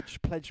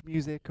pledge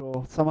music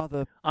or some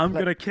other. I'm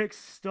going to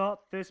kickstart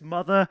this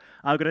mother.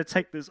 I'm going to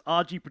take this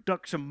RG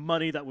production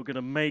money that we're going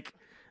to make,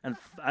 and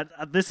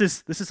this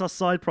is our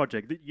side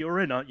project. You're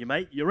in, aren't you,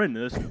 mate? You're in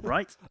this,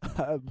 right?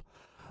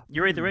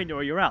 You're either in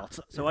or you're out.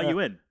 So are you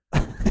in?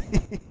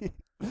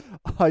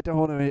 I don't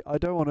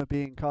want to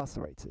be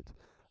incarcerated.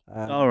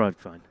 All right,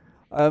 fine.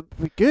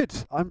 But good.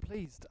 I'm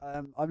pleased.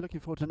 I'm looking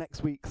forward to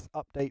next week's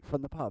update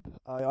from the pub.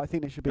 I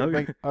think there should be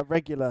a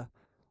regular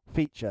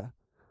feature.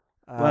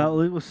 Well,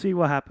 we'll see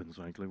what happens,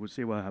 frankly. We'll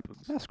see what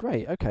happens. That's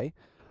great. Okay.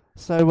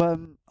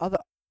 So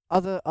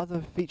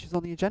other features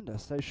on the agenda.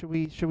 So should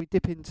we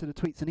dip into the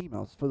tweets and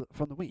emails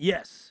from the week?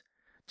 Yes.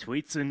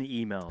 Tweets and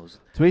emails.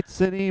 Tweets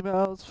and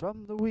emails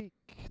from the week.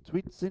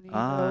 Tweets and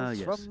emails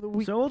yes. from the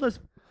week.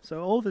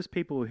 So all those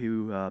people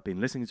who have been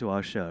listening to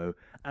our show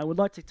and would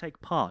like to take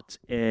part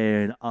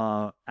in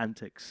our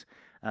antics,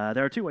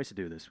 there are two ways to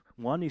do this.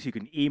 One is you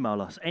can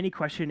email us any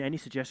question, any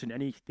suggestion,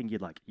 anything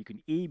you'd like. You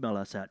can email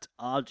us at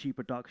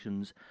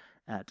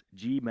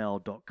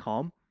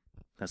rgproductions@gmail.com.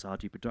 That's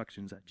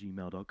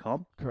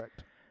rgproductions@gmail.com.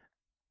 Correct.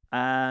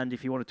 And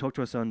if you want to talk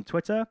to us on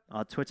Twitter,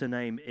 our Twitter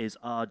name is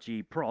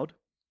rgprod,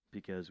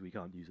 because we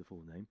can't use a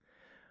full name.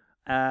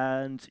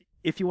 And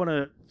if you want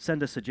to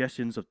send us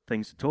suggestions of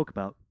things to talk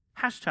about,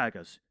 hashtag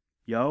us.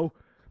 Yo,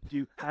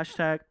 do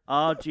hashtag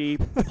RG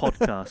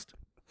podcast.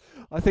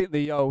 I think the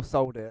yo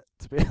sold it,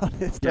 to be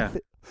honest. Yeah.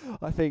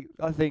 I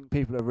think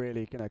people are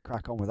really going to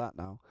crack on with that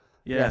now.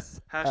 Yeah.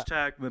 Yes.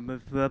 Hashtag.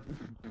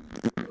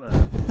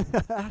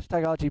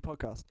 Hashtag RG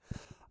podcast.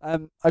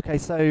 Okay,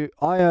 so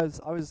I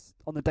was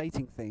on the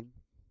dating theme.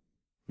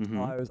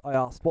 Mm-hmm. I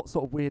asked, what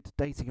sort of weird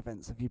dating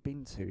events have you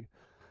been to?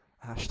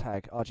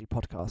 Hashtag RG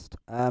podcast.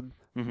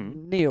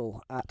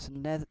 Neil at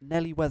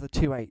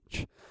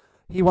Nellyweather2H.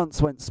 He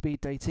once went speed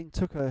dating,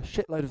 took a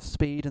shitload of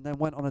speed, and then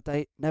went on a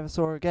date, never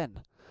saw her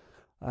again.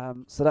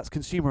 So that's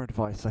consumer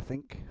advice, I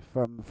think,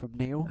 from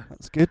Neil.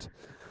 That's good.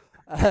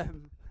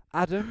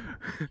 Adam.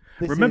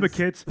 Remember,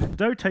 kids,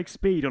 don't take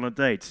speed on a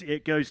date.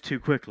 It goes too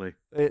quickly.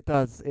 It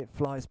does. It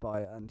flies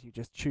by, and you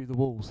just chew the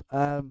walls.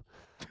 Adam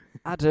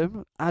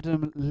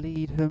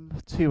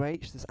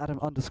Leadham2H. This Adam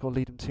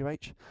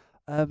 _Leadham2H.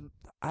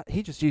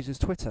 He just uses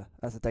Twitter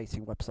as a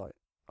dating website.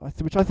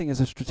 which I think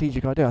is a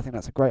strategic idea. I think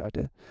that's a great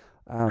idea.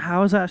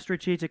 How is that a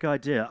strategic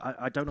idea?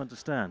 I don't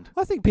understand.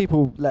 I think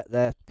people let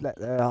their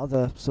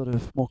other sort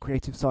of more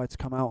creative sides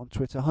come out on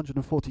Twitter.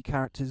 140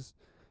 characters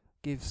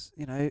gives,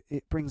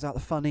 it brings out the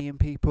funny in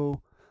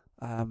people,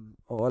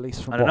 or at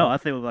least from I don't know. I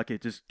feel like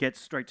it just gets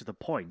straight to the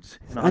point.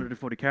 In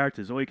 140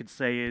 characters, all you can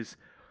say is,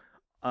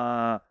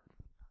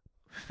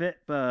 "Fit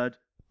bird,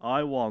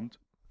 I want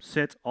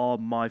sit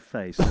on my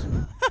face."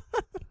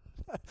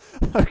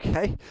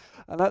 Okay,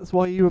 and that's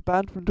why you were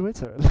banned from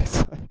Twitter. It looks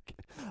like.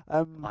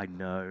 I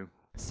know.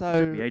 So It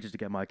took me ages to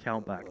get my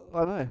account back.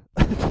 I know.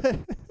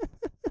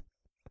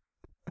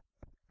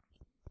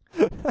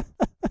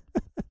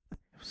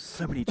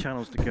 So many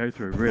channels to go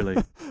through, really.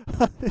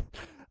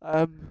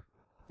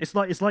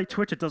 It's like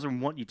Twitter doesn't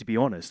want you to be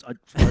honest. I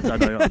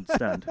don't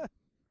understand.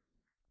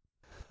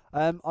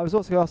 I was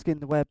also asking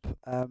the web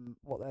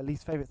what their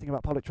least favourite thing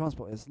about public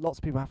transport is. Lots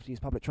of people have to use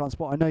public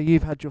transport. I know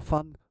you've had your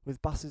fun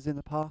with buses in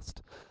the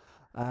past.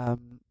 Yeah.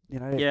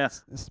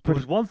 It's There was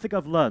pretty. one thing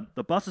I've learned: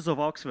 the buses of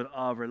Oxford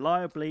are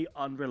reliably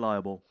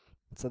unreliable.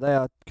 So they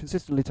are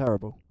consistently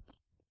terrible.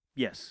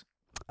 Yes.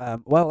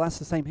 Well, that's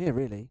the same here,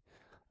 really.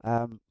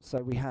 So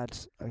we had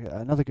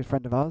another good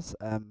friend of ours,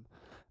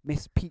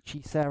 Miss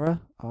Peachy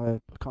Sarah. I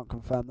can't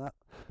confirm that,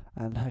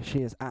 and she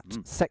is at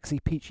Sexy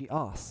Peachy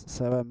Arse.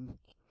 So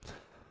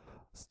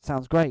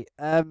sounds great.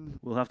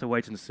 We'll have to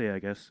wait and see, I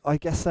guess. I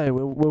guess so.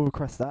 We'll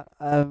request that.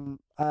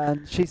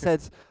 And she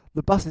said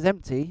the bus is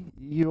empty.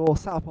 You're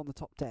sat up on the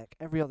top deck.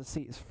 Every other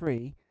seat is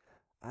free,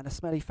 and a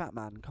smelly fat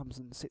man comes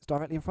and sits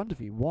directly in front of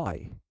you.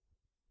 Why?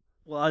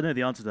 Well, I know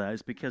the answer to that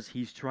is because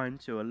he's trying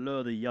to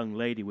allure the young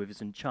lady with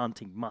his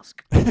enchanting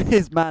musk.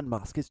 His man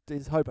musk.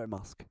 His hobo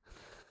musk.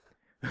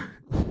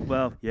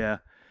 Well, yeah.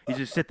 He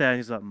just sit there and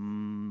he's like,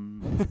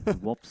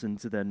 whops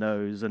into their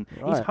nose, and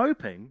he's Right.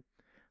 hoping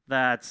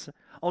that.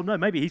 Oh no,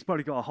 maybe he's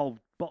probably got a whole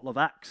bottle of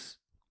Axe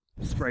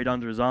sprayed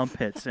under his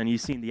armpits, and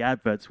he's seen the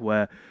adverts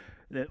where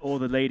all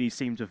the ladies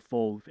seem to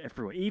fall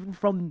everywhere, even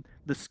from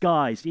the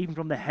skies, even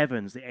from the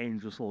heavens. The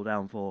angels fall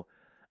down for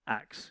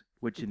Axe,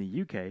 which in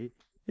the UK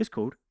is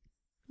called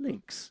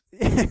Lynx.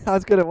 I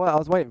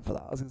was waiting for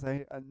that. I was going to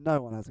say,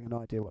 no one has an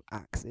idea what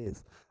Axe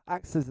is.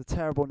 Axe is a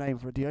terrible name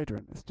for a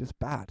deodorant. It's just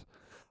bad.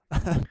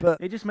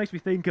 But It just makes me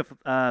think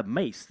of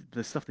mace,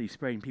 the stuff that you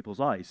spray in people's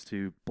eyes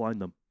to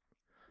blind them.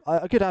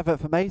 a good advert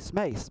for Mace.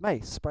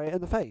 Spray it in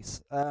the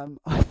face.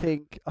 I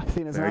think there's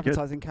an Very good.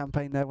 advertising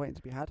campaign there waiting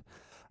to be had.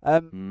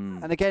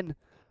 Mm. And again,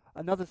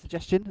 another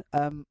suggestion.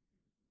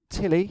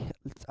 Tilly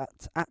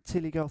at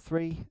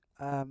TillyGirl3.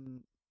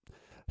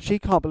 She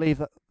can't believe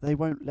that they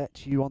won't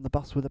let you on the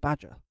bus with a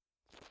badger.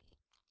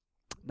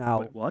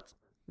 Now, Wait, what?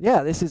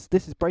 yeah, this is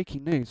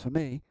breaking news for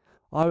me.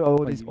 I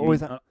always You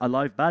mean a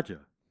live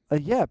badger?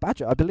 Yeah,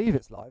 badger. I believe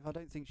it's live. I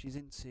don't think she's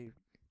into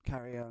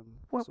carry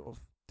Well- sort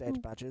of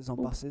dead badgers on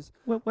well- buses.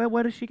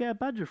 Where does she get a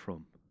badger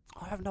from?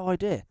 I have no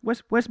idea.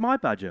 Where's my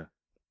badger?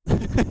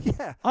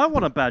 Yeah. I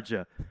want a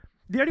badger.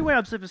 The only way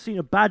I've ever seen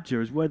a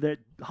badger is where they're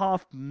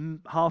half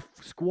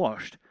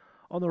squashed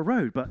on the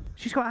road. But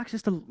she's got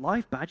access to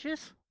live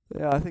badgers.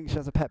 Yeah, I think she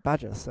has a pet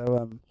badger.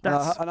 So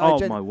That's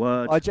my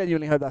word. I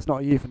genuinely hope that's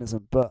not a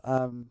euphemism, but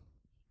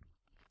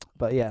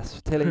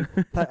yes, Tilly,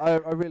 I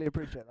really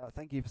appreciate that.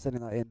 Thank you for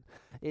sending that in.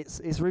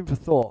 It's room for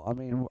thought. I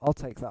mean, I'll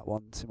take that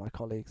one to my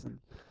colleagues. And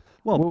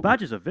Well,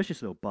 badgers are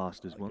vicious little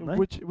bastards, weren't they?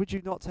 would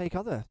you not take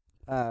other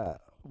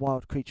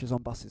wild creatures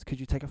on buses? Could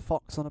you take a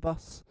fox on a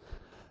bus?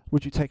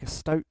 Would you take a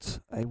stoat,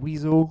 a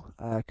weasel?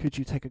 Could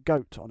you take a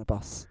goat on a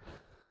bus?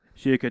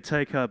 She could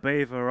take her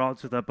beaver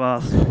onto the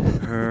bus.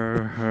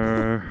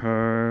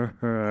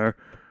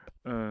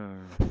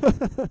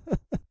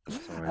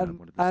 Sorry, I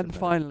wanted to say And that.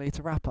 finally,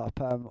 to wrap up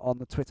on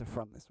the Twitter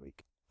front this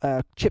week,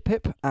 Chip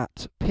Pip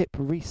at Pip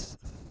Reese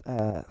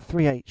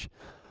 3H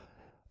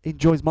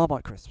enjoys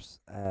Marmite crisps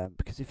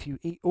because if you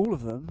eat all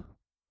of them,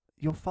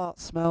 your farts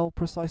smell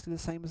precisely the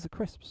same as the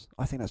crisps.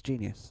 I think that's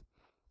genius.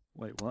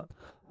 Wait, what?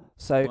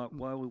 So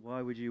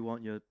Why would you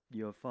want your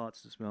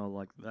farts to smell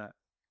like that?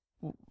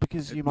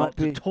 because you It's might not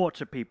be to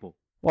torture people.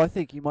 well, I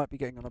think you might be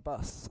getting on a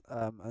bus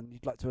and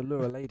you'd like to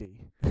allure a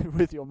lady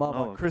with your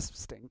Marmite Oh. crisp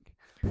stink.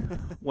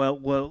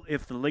 Well,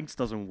 if the links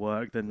doesn't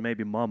work, then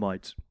maybe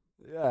Marmite.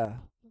 Yeah,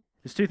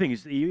 There's two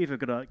things. You're either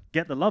gonna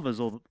get the lovers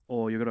or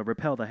you're gonna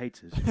repel the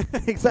haters.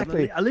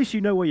 exactly. At least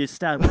you know where you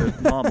stand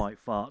with Marmite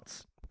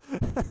farts.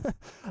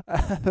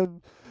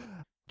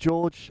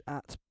 George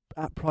at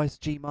Price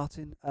G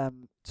Martin,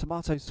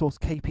 tomato sauce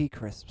KP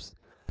crisps.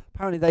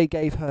 Apparently they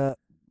gave her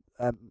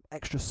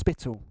extra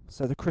spittle,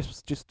 so the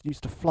crisps just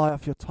used to fly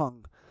off your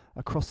tongue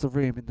across the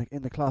room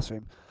in the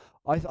classroom.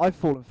 I've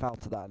fallen foul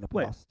to that in the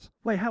Wait. past.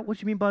 Wait, what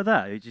do you mean by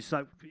that? It's just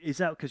like, is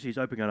that because she's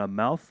opening her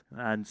mouth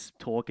and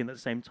talking at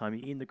the same time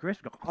eating the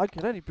crisp? I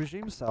can only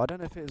presume so. I don't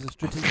know if it was a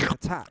strategic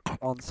attack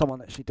on someone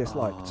that she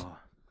disliked.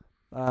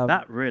 Oh,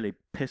 that really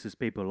pisses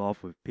people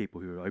off with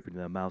people who are opening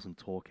their mouths and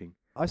talking.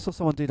 I saw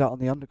someone do that on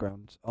the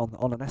underground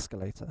on an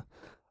escalator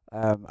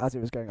as it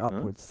was going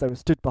upwards. They were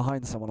stood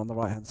behind someone on the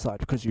right hand side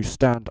because you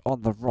stand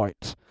on the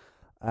right.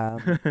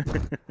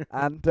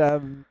 And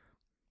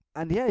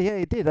And yeah,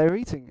 it did. They were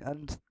eating,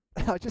 and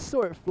I just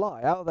saw it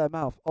fly out of their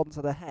mouth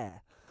onto the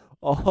hair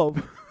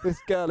of this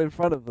girl in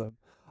front of them.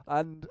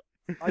 And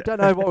I don't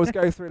know what was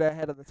going through their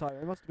head at the time.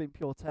 It must have been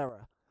pure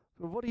terror.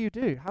 But what do you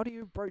do? How do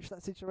you approach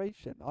that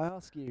situation? I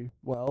ask you,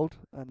 world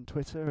and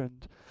Twitter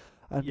and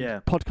Yeah.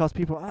 podcast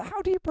people,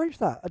 how do you approach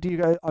that? Do you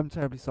go, I'm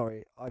terribly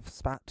sorry, I've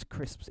spat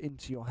crisps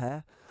into your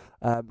hair?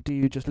 Do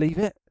you just leave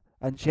it?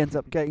 And she ends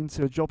up getting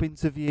to a job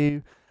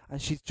interview,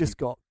 and she's just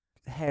got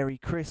hairy,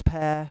 crisp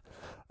hair,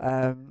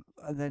 and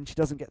then she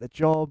doesn't get the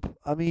job.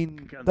 I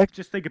mean,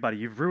 Just think about it.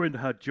 You've ruined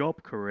her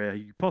job career.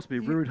 You possibly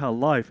ruined her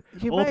life,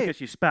 all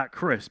because you spat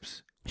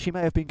crisps she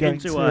may have been going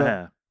into to her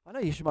hair. I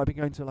know she might be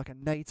going to like a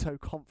NATO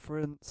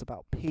conference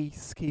about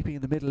peacekeeping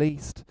in the Middle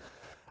East,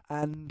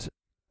 and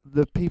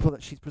the people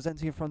that she's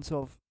presenting in front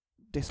of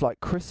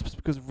dislike crisps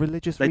because of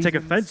religious They reasons.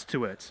 take offence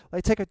to it.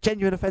 They take a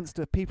genuine offence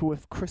to people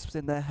with crisps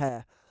in their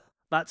hair.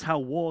 That's how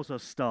wars are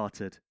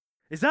started.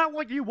 Is that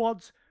what you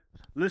want?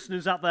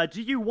 Listeners out there,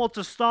 do you want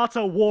to start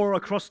a war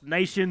across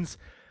nations?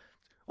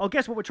 I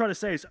guess what we're trying to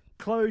say is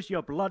close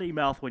your bloody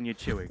mouth when you're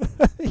chewing.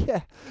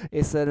 Yeah,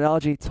 it's an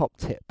RG top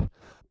tip.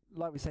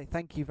 Like we say,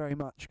 thank you very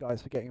much,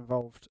 guys, for getting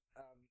involved.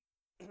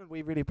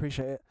 We really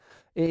appreciate it.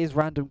 It is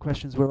random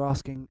questions we're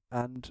asking,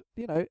 and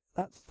you know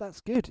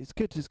that's good. It's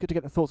good to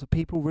get the thoughts of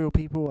people, real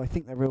people. I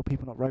think they're real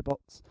people, not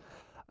robots.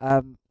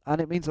 And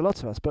it means a lot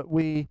to us. But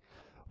we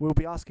will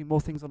be asking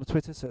more things on the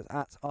Twitter, so it's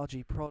at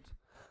RGProd,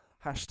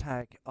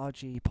 hashtag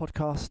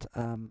RGPodcast.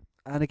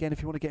 And again,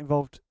 if you want to get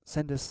involved,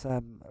 send us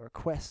a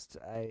request.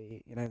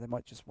 They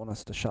might just want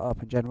us to shut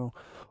up in general,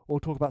 or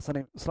talk about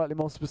something slightly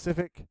more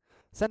specific.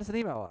 Send us an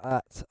email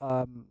at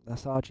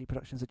that's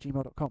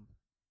rgproductions@gmail.com.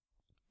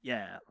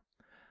 Yeah.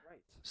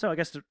 Great. So I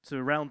guess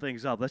to round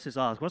things up, let's just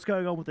ask, what's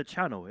going on with the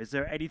channel? Is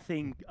there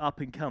anything up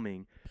and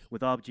coming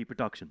with RG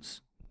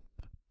Productions?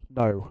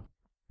 No.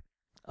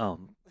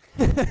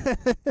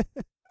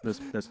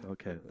 That's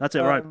okay. That's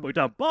it, right? We're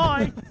done.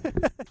 Bye!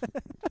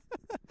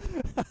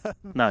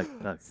 No.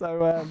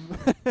 So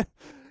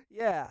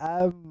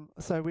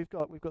so we've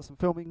got some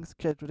filming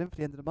scheduled in for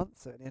the end of the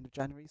month, so at the end of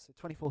January, so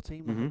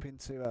 2014. We're hoping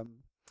to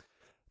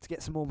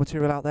get some more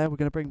material out there. We're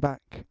going to bring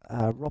back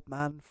Rob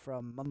Mann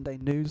from Monday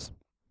News.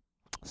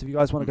 So if you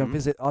guys want to go and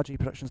visit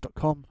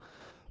rgproductions.com,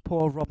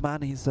 poor Rob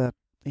Mann, he's a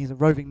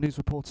roving news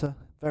reporter,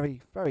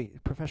 very, very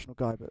professional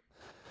guy, but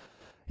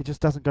it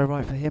just doesn't go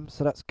right for him.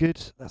 So that's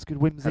good. That's good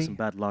whimsy. Has some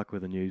bad luck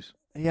with the news.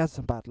 He has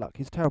some bad luck.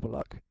 He's terrible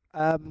luck.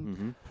 I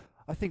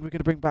think we're going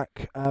to bring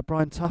back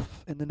Brian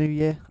Tuff in the new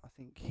year. I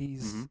think he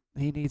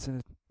needs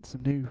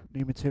some new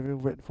material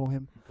written for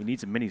him. He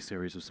needs a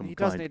mini-series of some He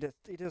kind. does need it.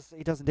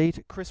 He does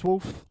indeed. Chris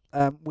Wolf.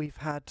 We've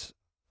had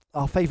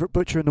our favourite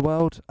butcher in the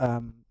world,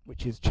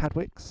 which is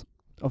Chadwick's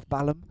of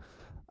Balham.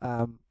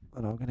 And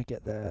I'm going to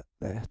get their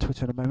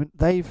Twitter in a moment.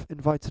 They've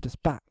invited us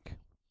back.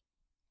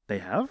 They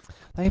have?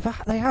 They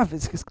have.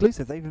 It's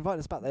exclusive. They've invited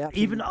us back. They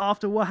actually, even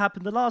after what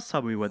happened the last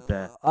time we went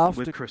there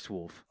with Chris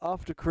Wolf.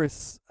 After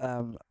Chris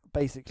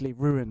basically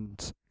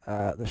ruined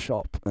the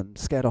shop and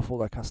scared off all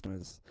their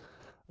customers.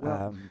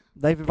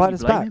 They've invited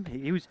us back.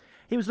 He was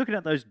looking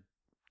at those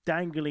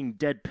dangling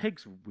dead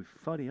pigs with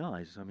funny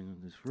eyes. I mean,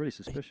 it's really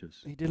suspicious.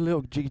 He did a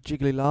little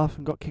jiggly laugh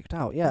and got kicked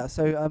out. Yeah,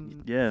 so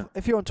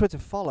if you're on Twitter,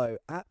 follow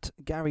at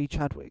Gary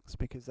Chadwicks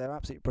because they're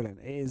absolutely brilliant.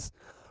 It is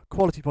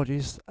quality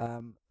produce,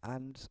 and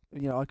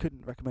I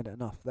couldn't recommend it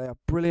enough. They are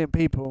brilliant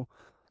people.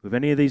 With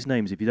any of these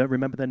names, if you don't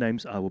remember their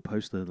names, I will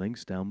post the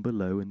links down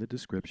below in the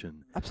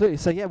description. Absolutely.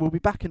 So yeah, we'll be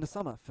back in the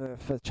summer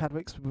for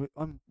Chadwick's. We're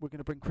going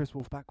to bring Chris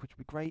Wolf back, which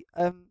would be great.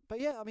 But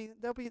yeah, I mean,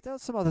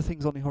 there's some other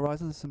things on the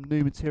horizon. There's some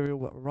new material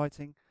that we're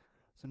writing,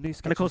 some new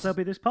sketches. And of course, there'll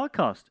be this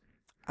podcast.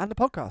 And the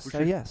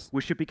podcast. Yes,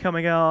 we should be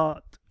coming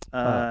out.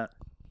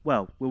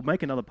 Well, we'll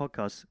make another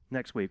podcast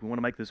next week. We want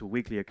to make this a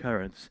weekly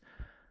occurrence,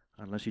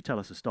 unless you tell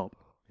us to stop.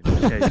 In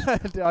which case,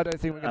 I don't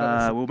think we're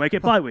going to. We'll make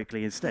it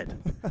bi-weekly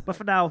instead. But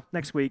for now,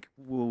 next week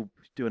we'll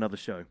do another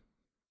show.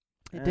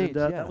 Indeed,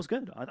 and, that was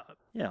good.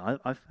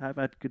 I've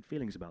had good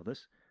feelings about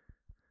this.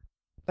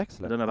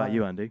 Excellent. I don't know about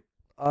you, Andy.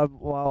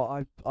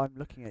 Well, I'm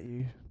looking at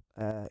you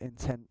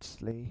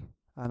intently,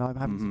 and I'm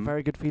having some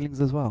very good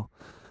feelings as well.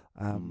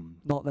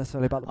 Not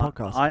necessarily about the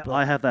podcast.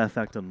 I have that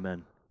effect on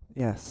men.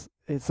 Yes,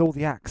 it's all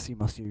the axe you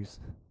must use.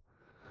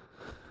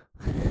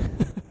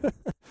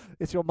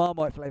 It's your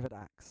Marmite flavoured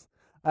axe.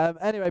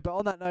 Anyway, but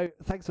on that note,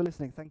 thanks for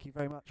listening. Thank you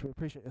very much. We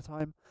appreciate your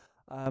time.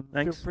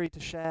 Feel free to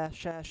share,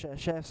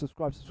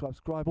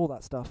 subscribe, all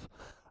that stuff.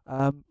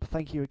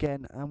 Thank you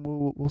again, and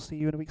we'll see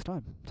you in a week's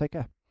time. Take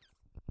care.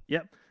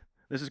 Yep.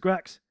 This is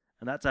Grax,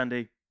 and that's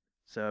Andy.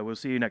 So we'll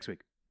see you next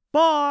week.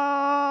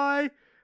 Bye!